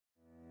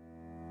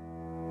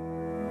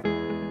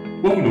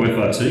Welcome to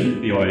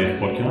FRT, the IAF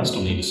podcast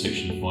on the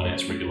intersection of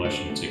finance,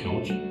 regulation and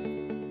technology.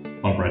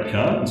 I'm Brad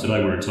Carr, and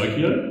today we're in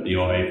Tokyo at the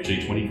IAF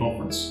G20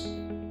 conference,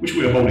 which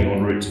we are holding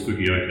en route to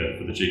Fukuoka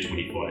for the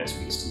G20 finance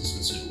ministers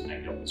and several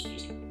bank governors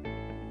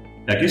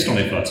meeting. Our guest on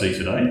FRT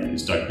today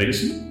is Doug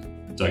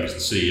Peterson. Doug is the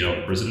CEO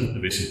and President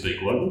of S&P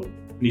Global,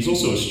 and he's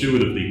also a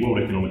steward of the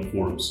World Economic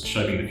Forum's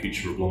Shaping the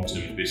Future of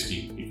Long-Term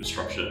Investing,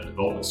 Infrastructure and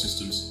Development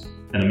Systems,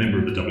 and a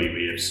member of the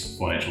WEF's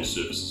Financial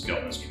Services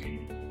Governance Community.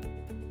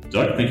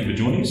 Doug, thank you for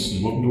joining us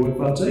and welcome to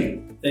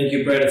FRT. Thank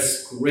you, Brad.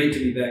 It's great to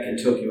be back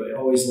in Tokyo. I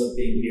always love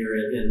being here,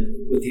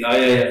 and with the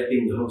IAF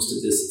being the host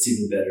of this, it's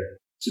even better.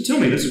 So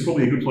tell me, this is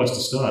probably a good place to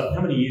start.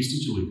 How many years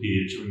did you live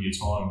here during your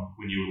time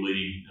when you were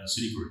leading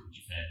Citigroup in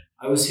Japan?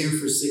 I was here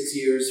for 6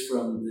 years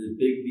from the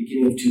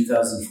beginning of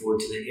 2004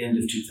 to the end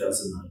of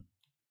 2009.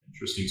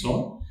 Interesting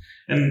time.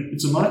 And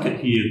it's a market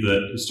here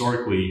that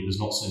historically has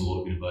not seen a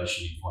lot of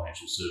innovation in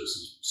financial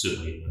services,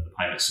 certainly in the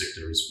payment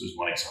sector is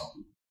one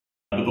example.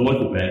 But the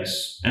local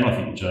banks, and I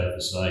think the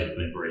JFSA, have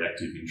been very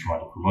active in trying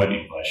to promote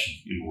innovation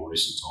in more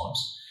recent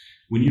times.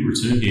 When you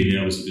return here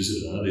now as a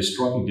visitor, are there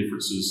striking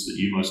differences that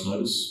you most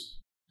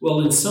notice?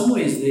 Well, in some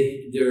ways,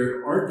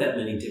 there aren't that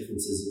many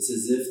differences. It's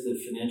as if the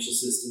financial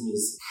system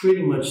is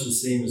pretty much the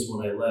same as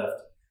when I left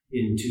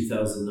in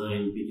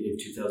 2009, beginning of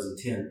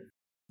 2010.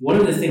 One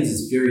of the things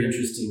that's very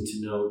interesting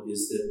to note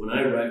is that when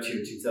I arrived here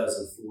in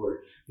 2004,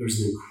 there was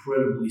an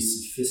incredibly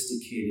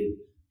sophisticated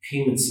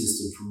payment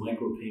system for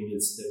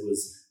micropayments that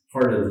was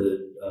part of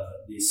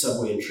the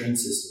subway and train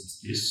systems.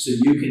 Yes. So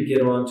you could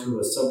get onto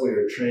a subway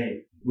or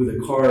train with a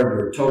card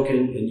or a token,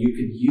 and you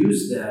could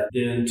use that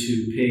then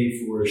to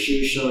pay for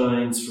shoe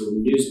shines, for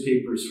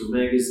newspapers, for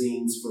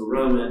magazines, for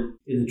ramen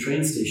in the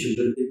train station.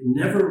 But it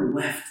never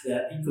left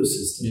that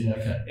ecosystem. Yeah,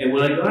 okay. And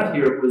when I got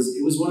here, it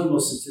was one of the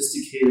most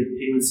sophisticated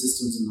payment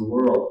systems in the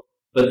world,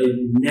 but it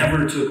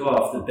never took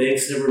off. The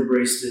banks never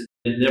embraced it.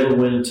 It never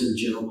went into the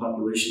general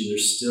population.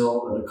 There's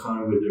still an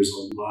economy where there's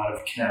a lot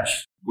of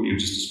cash. What you were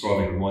just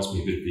describing reminds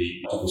me a bit of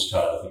the Octopus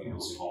card, I think it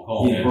was in Hong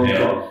Kong. Yeah, Hong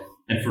Kong.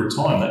 And for a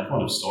time, that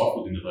kind of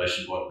stifled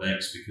innovation by the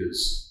banks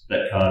because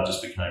that card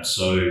just became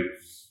so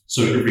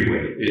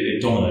everywhere.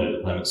 It dominated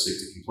the payment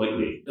sector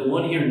completely. The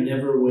one here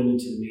never went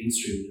into the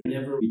mainstream. It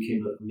never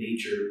became a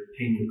major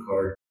payment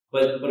card.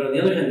 But on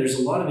the other hand, there's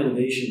a lot of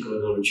innovation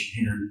going on in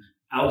Japan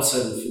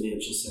outside of the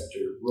financial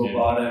sector.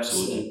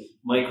 Robotics and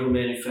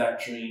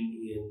micro-manufacturing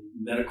in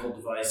medical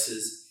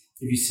devices.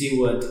 If you see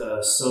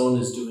what Son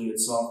is doing at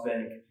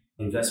SoftBank,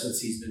 investments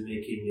he's been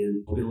making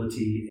in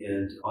mobility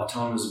and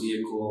autonomous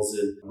vehicles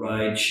and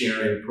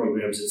ride-sharing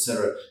programs,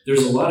 etc.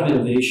 There's a lot of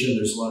innovation.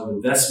 There's a lot of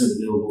investment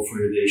available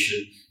for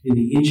innovation. In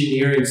the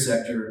engineering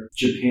sector,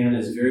 Japan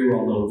is very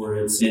well known for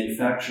its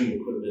manufacturing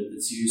equipment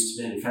that's used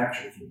to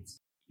manufacture things.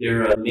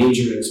 They're a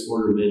major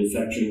exporter of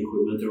manufacturing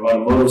equipment. Their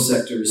automotive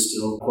sector is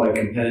still quite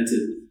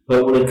competitive.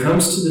 But when it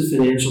comes to the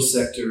financial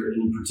sector,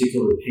 and in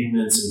particular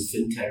payments and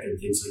fintech and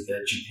things like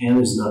that,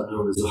 Japan is not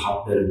known as a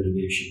hotbed of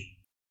innovation.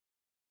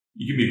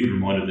 You give me a good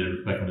reminder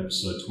there, back on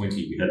episode 20,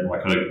 we had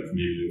Mike Hogan from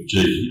UFG,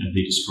 and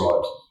he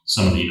described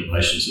some of the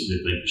innovations that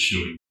they've been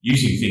pursuing,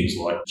 using things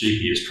like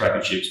GPS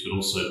tracker chips, but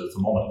also the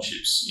thermometer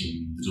chips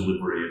in the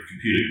delivery of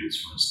computer goods,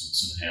 for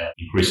instance, and how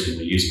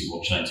increasingly using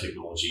blockchain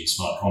technology and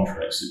smart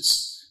contracts,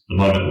 it's the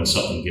moment when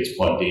something gets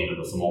plugged in and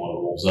the thermometer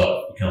warms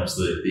up becomes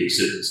the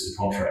acceptance of the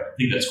contract. I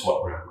think that's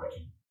quite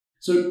groundbreaking.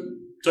 So,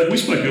 Doug, we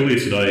spoke earlier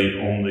today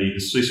on the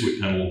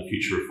C-suite panel on the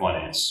future of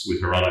finance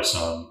with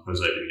Hirano-san,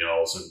 Jose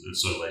Viñoles, and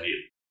So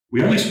Lanier.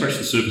 We only scratched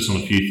the surface on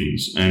a few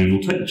things, and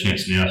we'll take the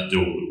chance now to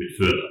delve a little bit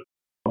further.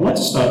 I'd like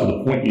to start with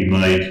a point you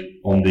made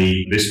on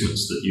the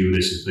investments that you and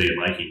S&P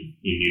are making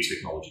in new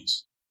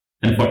technologies.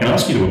 And if I can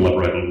ask you to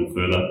elaborate a little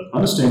further, I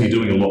understand you're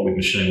doing a lot with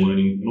machine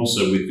learning and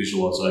also with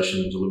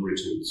visualization and delivery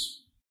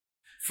tools.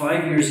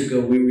 5 years ago,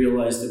 we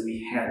realized that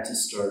we had to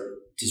start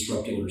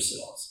disrupting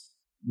ourselves.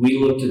 We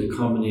looked at a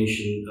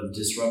combination of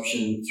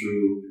disruption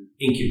through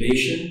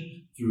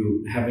incubation,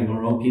 through having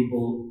our own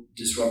people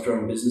disrupt our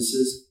own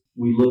businesses.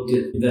 We looked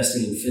at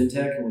investing in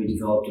fintech, and we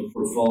developed a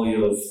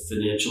portfolio of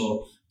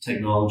financial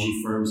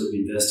technology firms that we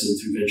invest in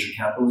through venture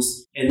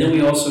capitalists. And then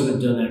we also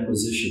have done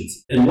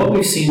acquisitions. And what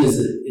we've seen is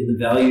that in the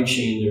value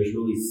chain, there's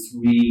really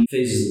three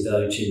phases of the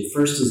value chain. The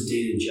first is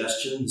data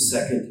ingestion. The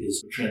second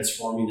is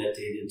transforming that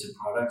data into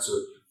products or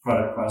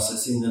product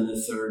processing. Then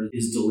the third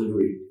is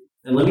delivery.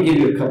 And let me give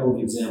you a couple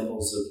of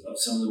examples of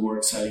some of the more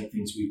exciting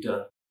things we've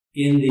done.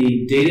 In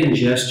the data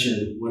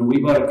ingestion, when we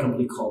bought a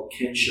company called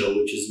Kensho,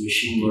 which is a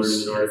machine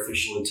learning and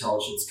artificial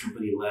intelligence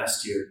company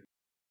last year,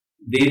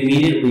 they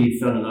immediately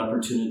found an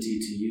opportunity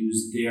to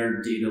use their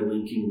data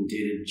linking and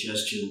data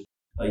ingestion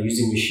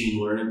using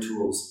machine learning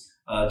tools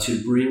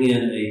to bring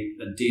in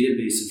a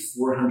database of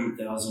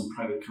 400,000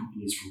 private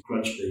companies from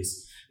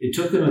Crunchbase. It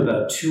took them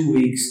about 2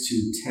 weeks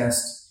to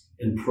test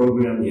and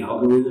program the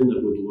algorithm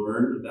that would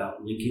learn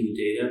about linking the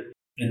data,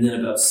 and then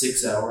about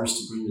 6 hours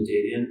to bring the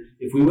data in.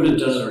 If we would have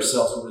done it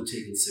ourselves, it would have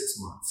taken 6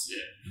 months.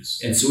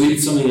 Yeah, and so we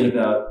did something in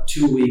about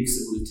 2 weeks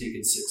that would have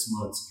taken 6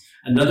 months.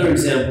 Another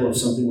example of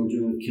something we're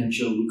doing with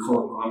Kensho, we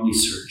call it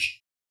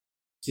OmniSearch.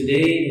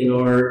 Today, in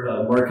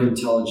our market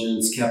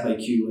intelligence,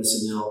 CapIQ,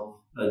 SNL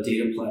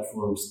data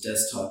platforms,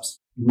 desktops,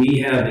 we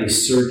have a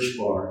search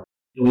bar.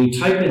 And when you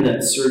type in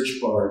that search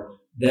bar,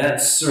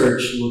 that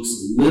search looks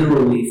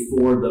literally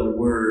for the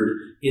word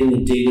in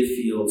the data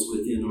fields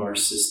within our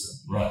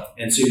system. Right.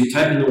 And so if you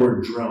type in the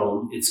word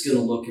drone, it's going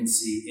to look and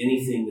see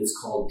anything that's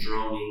called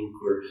Drone Inc.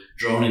 or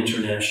Drone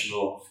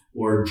International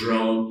or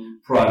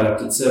Drone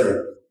Product,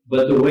 etc.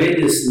 But the way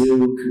this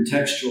new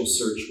contextual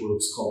search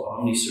works, called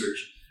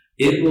OmniSearch,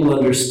 it will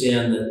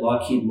understand that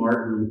Lockheed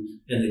Martin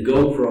and the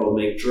GoPro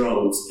make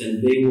drones,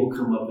 and they will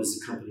come up as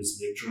the companies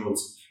that make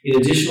drones. In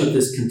addition, with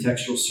this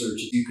contextual search,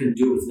 you can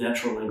do it with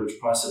natural language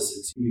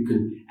processing. You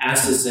can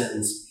ask the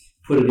sentence,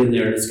 put it in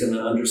there, and it's going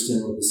to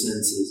understand what the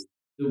sentence is.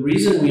 The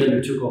reason we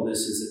undertook all this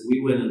is that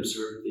we went and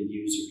observed the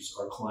users,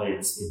 our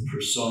clients, the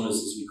personas,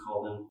 as we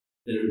call them,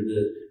 that are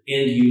the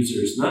end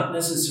users, not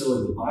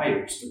necessarily the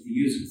buyers, but the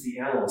users, the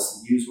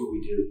analysts that use what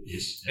we do.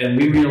 Yes. And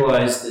we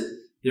realized that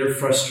they're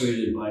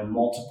frustrated by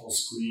multiple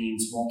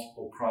screens,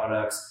 multiple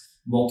products,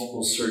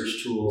 multiple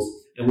search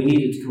tools, and we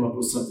needed to come up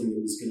with something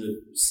that was going to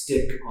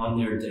stick on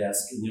their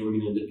desk, and they were going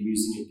to end up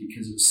using it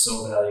because it was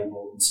so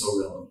valuable and so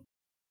relevant.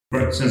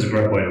 Right. Sounds a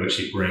great way to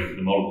actually bring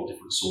the multiple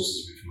different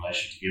sources of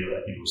information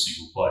together into a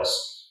single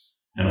place.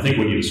 And I think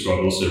what you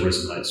described also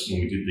resonates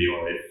when we did the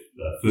IF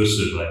first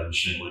survey of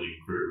machine learning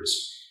and credit risk.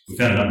 We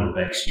found a number of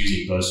banks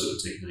using those sort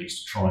of techniques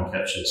to try and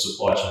capture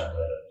supply chain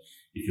data.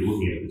 If you're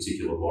looking at a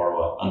particular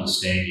borrower,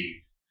 understanding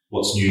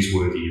what's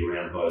newsworthy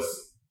around both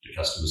the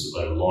customers that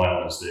they rely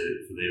on for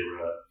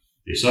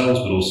their sales,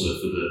 but also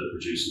for the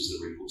producers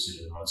that are inputs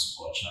into their own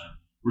supply chain.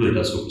 Really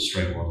does help us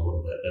streamline a lot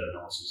of that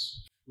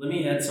analysis. Let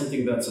me add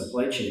something about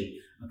supply chain.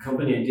 A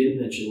company I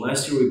didn't mention.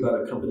 Last year we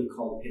bought a company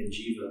called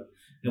Panjiva.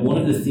 And one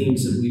of the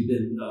themes that we've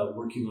been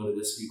working on at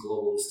SV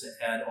Global is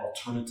to add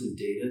alternative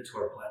data to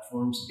our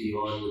platforms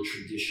beyond the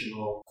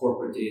traditional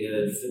corporate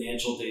data and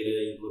financial data.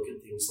 You look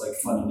at things like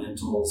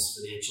fundamentals,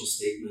 financial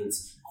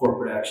statements,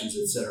 corporate actions,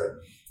 etc.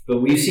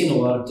 But we've seen a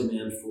lot of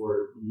demand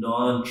for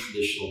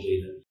non-traditional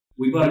data.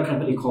 We bought a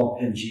company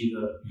called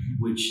Panjiva,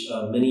 which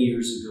many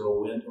years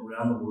ago went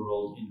around the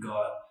world and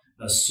got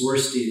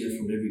source data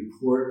from every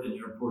port and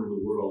airport in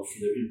the world for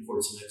their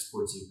imports and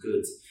exports of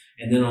goods.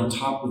 And then on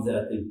top of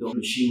that, they built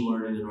machine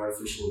learning and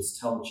artificial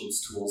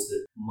intelligence tools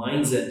that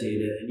mines that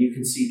data, and you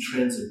can see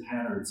trends and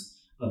patterns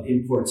of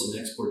imports and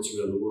exports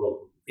around the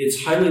world.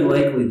 It's highly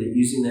likely that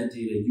using that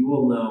data, you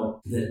will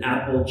know that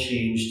Apple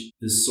changed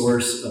the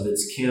source of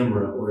its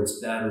camera or its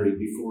battery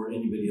before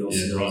anybody else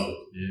knows it.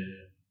 Yeah.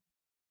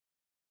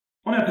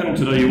 On our panel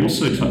today, you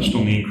also touched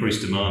on the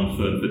increased demand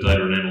for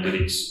data and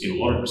analytics in a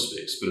lot of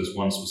respects, but as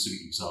one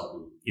specific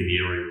example in the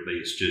area of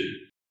ESG.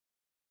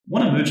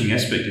 One emerging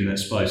aspect in that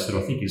space that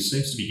I think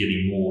seems to be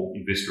getting more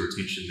investor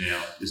attention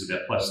now is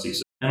about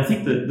plastics. And I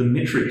think that the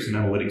metrics and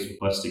analytics for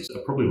plastics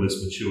are probably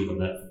less mature than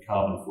that for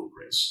carbon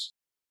footprints.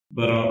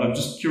 But I'm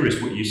just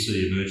curious what you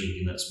see emerging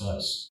in that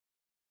space.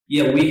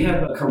 Yeah, we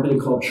have a company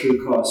called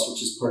TrueCost,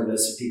 which is part of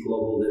S&P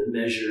Global, that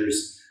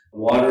measures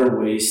water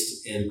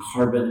waste and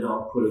carbon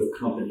output of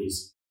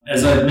companies.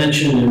 As I've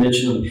mentioned and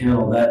mentioned on the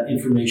panel, that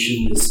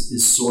information is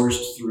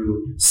sourced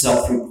through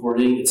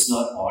self-reporting. It's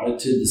not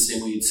audited the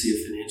same way you'd see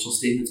a financial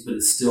statements, but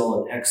it's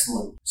still an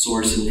excellent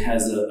source and it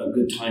has a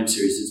good time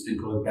series. It's been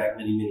going back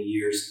many, many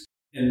years.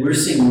 And we're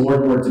seeing more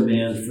and more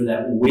demand for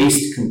that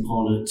waste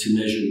component to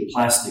measure the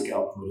plastic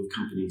output of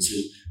companies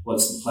and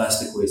what's the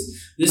plastic waste.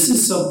 This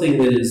is something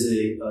that is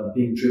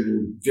being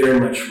driven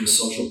very much from a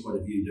social point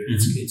of view.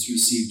 It's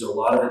received a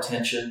lot of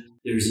attention.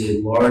 There's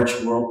a large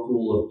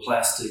whirlpool of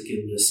plastic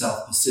in the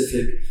South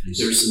Pacific.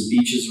 There's some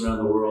beaches around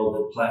the world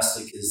that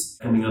plastic is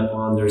coming up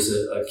on. There's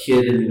a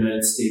kid in the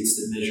United States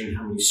that measured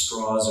how many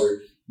straws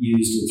are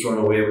used and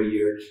thrown away every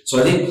year.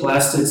 So I think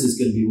plastics is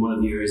going to be one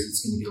of the areas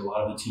that's going to get a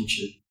lot of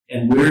attention.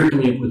 And we're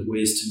coming up with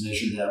ways to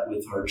measure that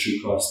with our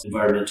TrueCost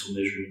environmental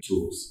measurement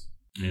tools.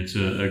 Yeah, it's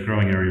a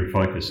growing area of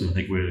focus, and I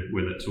think where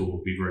that tool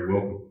will be very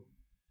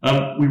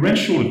welcome. We ran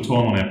short of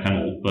time on our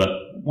panel, but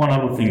one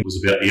other thing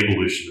was about the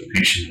evolution of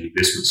pension and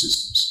investment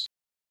systems.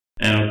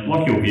 And I'd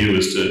like your view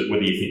as to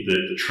whether you think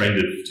that the trend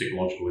of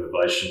technological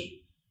innovation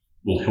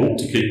will help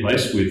to keep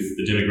pace with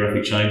the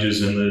demographic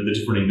changes and the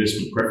different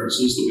investment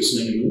preferences that we're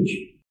seeing emerge.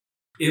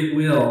 It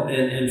will,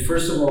 and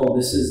first of all,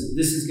 this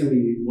is going to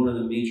be one of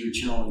the major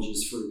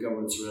challenges for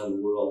governments around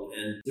the world.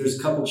 And there's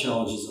a couple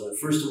challenges on it.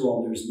 First of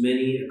all, there's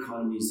many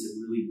economies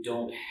that really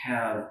don't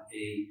have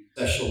a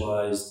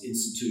specialized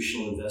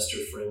institutional investor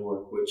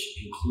framework, which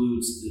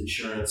includes the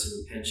insurance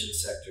and the pension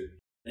sector.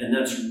 And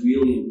that's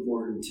really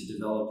important to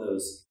develop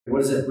those.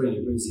 What does that bring?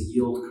 It brings a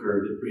yield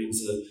curve. It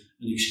brings an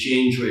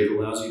exchange rate. It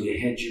allows you to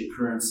hedge your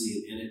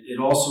currency. And it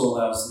also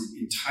allows the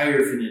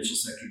entire financial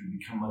sector to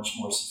become much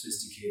more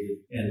sophisticated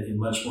and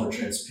much more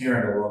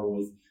transparent, along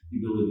with the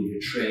ability to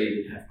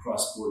trade and have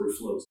cross-border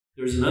flows.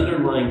 There's an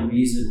underlying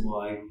reason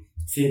why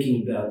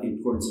thinking about the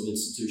importance of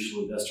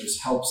institutional investors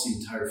helps the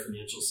entire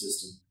financial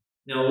system.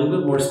 Now, a little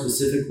bit more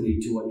specifically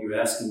to what you're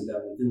asking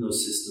about within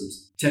those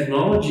systems,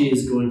 technology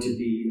is going to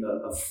be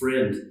a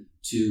friend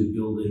to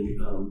building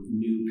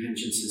new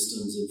pension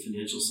systems and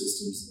financial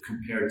systems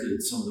compared to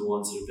some of the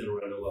ones that have been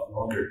around a lot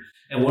longer.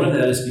 And one of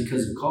that is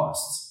because of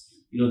costs.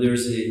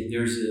 There's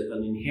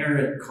an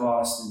inherent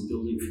cost in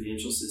building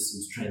financial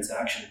systems,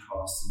 transaction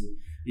costs. And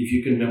if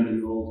you can remember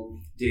the old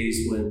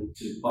days when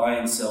to buy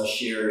and sell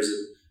shares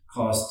it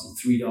cost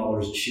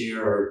 $3 a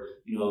share, or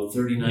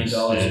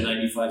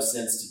 $39.95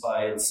 to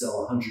buy and sell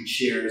 100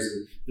 shares,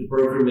 and the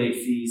broker made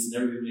fees and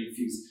everybody made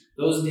fees.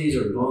 Those days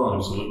are gone.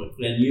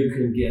 Absolutely. And you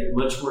can get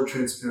much more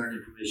transparent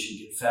information,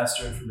 get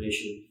faster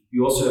information.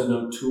 You also have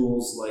no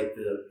tools like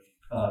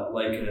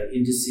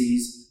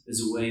indices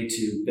as a way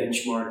to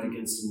benchmark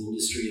against an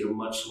industry at a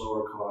much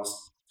lower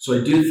cost. So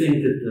I do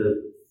think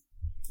that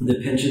the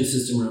pension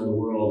system around the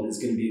world is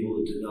going to be able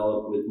to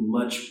develop with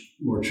much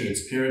more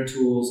transparent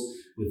tools,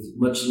 with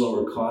much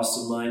lower costs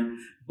in mind.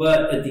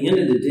 But at the end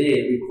of the day,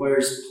 it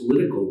requires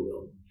political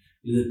will.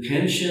 The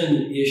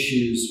pension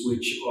issues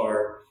which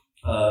are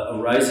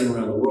arising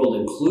around the world,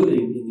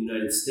 including in the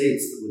United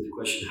States, with the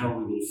question, how are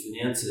we going to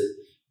finance it,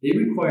 they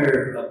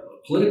require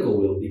a political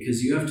will,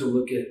 because you have to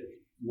look at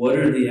what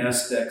are the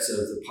aspects of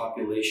the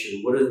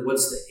population,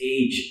 what's the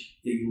age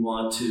that you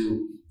want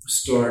to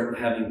start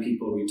having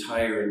people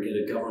retire and get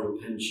a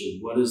government pension,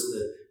 what is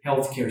the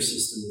healthcare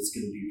system that's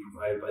going to be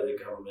provided by the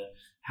government,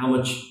 how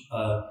much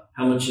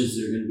is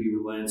there going to be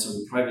reliance on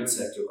the private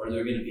sector, are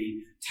there going to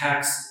be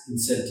tax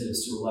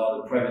incentives to allow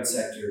the private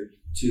sector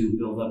to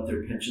build up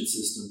their pension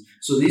system.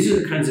 So these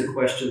are the kinds of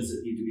questions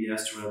that need to be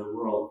asked around the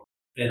world.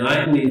 And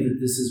I believe that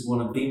this is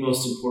one of the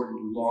most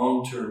important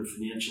long-term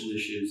financial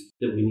issues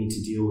that we need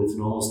to deal with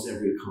in almost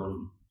every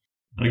economy.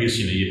 I guess,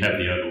 you have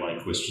the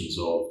overlaying questions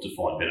of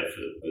defined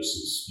benefit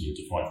versus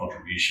defined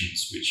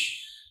contributions,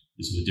 which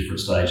is at a different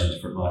stage in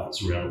different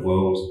markets around the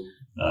world.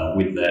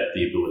 With that,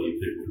 the ability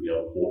of people to be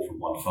able to port from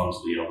one fund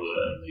to the other,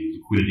 and the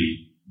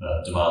liquidity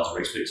demands or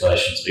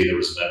expectations, either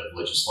as a matter of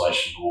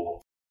legislation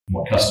or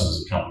what customers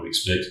have come to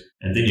expect.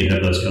 And then you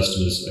have those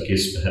customers, I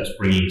guess, perhaps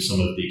bringing some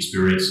of the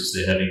experiences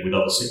they're having with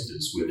other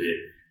sectors, where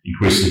they're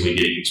increasingly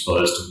getting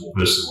exposed to more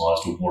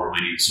personalised or more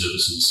immediate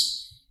services.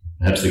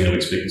 Perhaps they're going to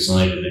expect the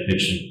same in their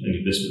pension and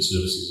investment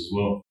services as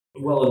well.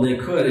 Well, and they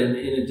could. And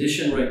in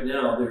addition, right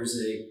now, there's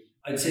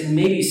I'd say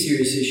maybe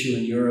serious issue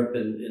in Europe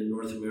and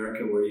North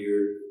America, where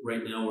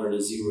right now we're in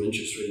a zero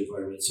interest rate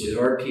environment. So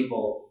there are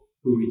people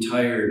who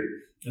retired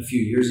a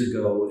few years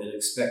ago and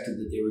expected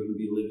that they were going to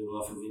be living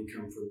off of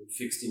income from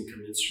fixed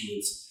income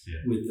instruments. Yeah.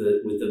 With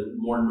the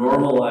more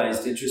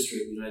normalized interest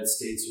rate in the United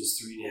States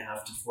was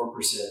 3.5% to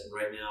 4%. And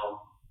right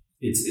now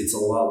it's a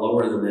lot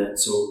lower than that.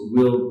 So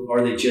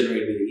are they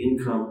generating the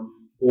income,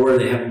 or are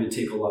they having to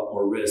take a lot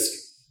more risk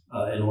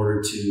in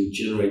order to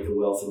generate the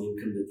wealth and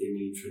income that they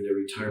need for their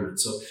retirement?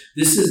 So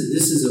this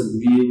is a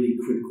really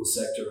critical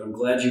sector. I'm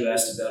glad you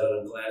asked about it.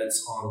 I'm glad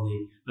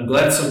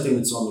it's something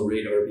that's on the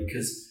radar,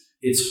 because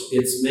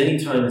it's many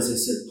times, as I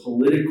said,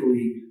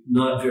 politically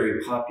not very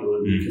popular,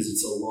 because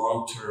it's a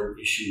long-term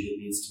issue that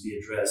needs to be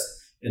addressed.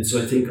 And so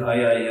I think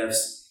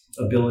IIF's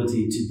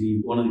ability to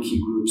be one of the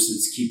key groups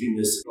that's keeping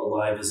this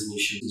alive as an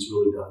issue is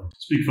really valuable.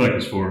 It's a big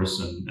focus for us,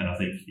 and I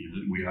think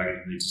we are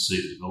going to need to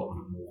see the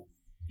development of more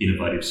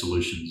innovative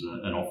solutions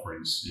and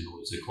offerings in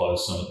order to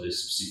close some of these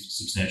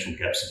substantial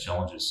gaps and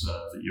challenges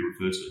that you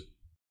refer to.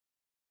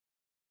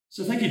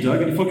 So thank you,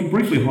 Doug. And if I can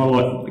briefly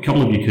highlight a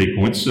couple of your key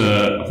points,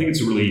 I think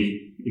it's a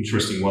really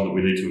interesting one that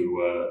we need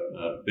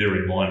to bear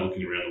in mind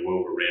looking around the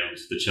world around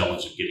the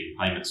challenge of getting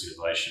payments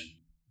innovation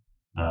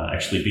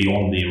actually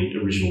beyond the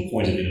original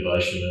point of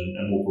innovation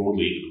and more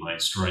broadly into the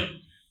mainstream.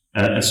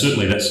 And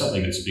certainly that's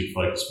something that's a big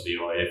focus for the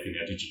IIF in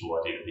our digital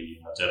identity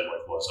and our data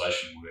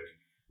localisation work,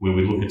 where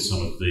we look at some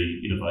of the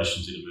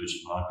innovations in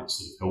emerging markets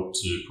that have helped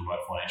to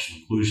promote financial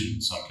inclusion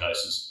in some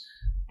cases,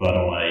 but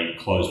on a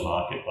closed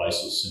market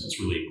basis. And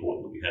it's really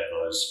important that we have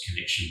those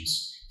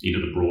connections into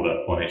the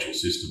broader financial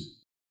system.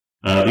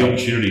 The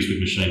opportunities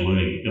with machine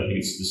learning, I think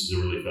this is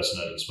a really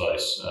fascinating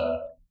space.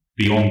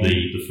 Beyond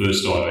the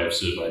first IIF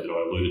survey that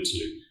I alluded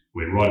to,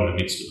 we're right in the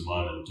midst at the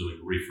moment of doing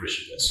a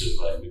refresh of that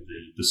survey with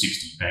the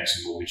 60 banks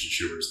and mortgage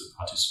insurers that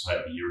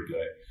participated a year ago,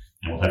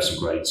 and we'll have some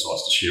great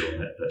insights to share on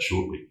that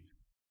shortly.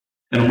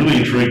 And I'm really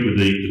intrigued with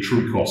the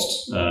True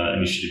Cost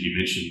initiative you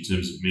mentioned in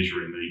terms of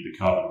measuring the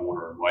carbon,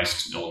 water and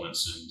waste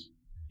elements, and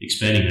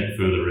expanding that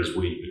further as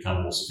we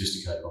become more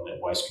sophisticated on that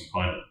waste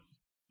component.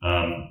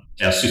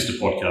 Our sister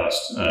podcast,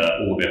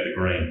 All About the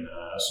Green,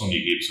 Sonia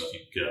Gibbs, I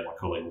think my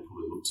colleague will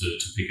probably look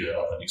to pick it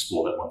up and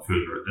explore that one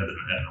further at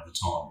another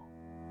time.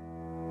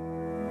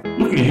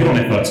 Looking ahead on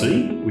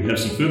FRT, we have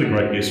some further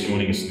great guests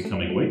joining us in the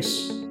coming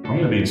weeks. I'm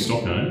going to be in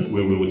Stockholm,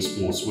 where we'll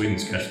explore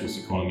Sweden's cashless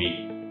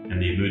economy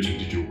and the emerging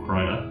digital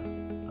krona,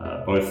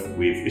 both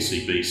with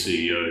SEB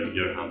CEO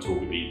Johan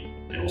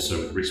Torgeby and also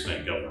with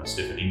Riksbank Governor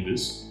Stefan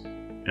Ingves.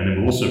 And then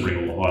we'll also bring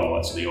all the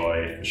highlights of the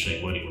IIF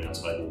Machine Learning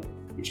Roundtable,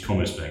 which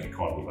Commerzbank are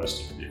kindly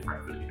hosting at their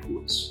Frankfurt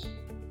headquarters.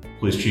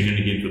 Please tune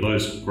in again for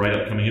those great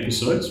upcoming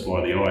episodes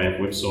via the IIF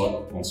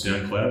website, on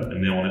SoundCloud,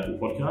 and now on Apple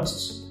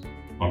Podcasts.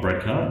 I'm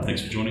Brad Carr.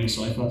 Thanks for joining us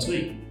on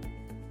FRT.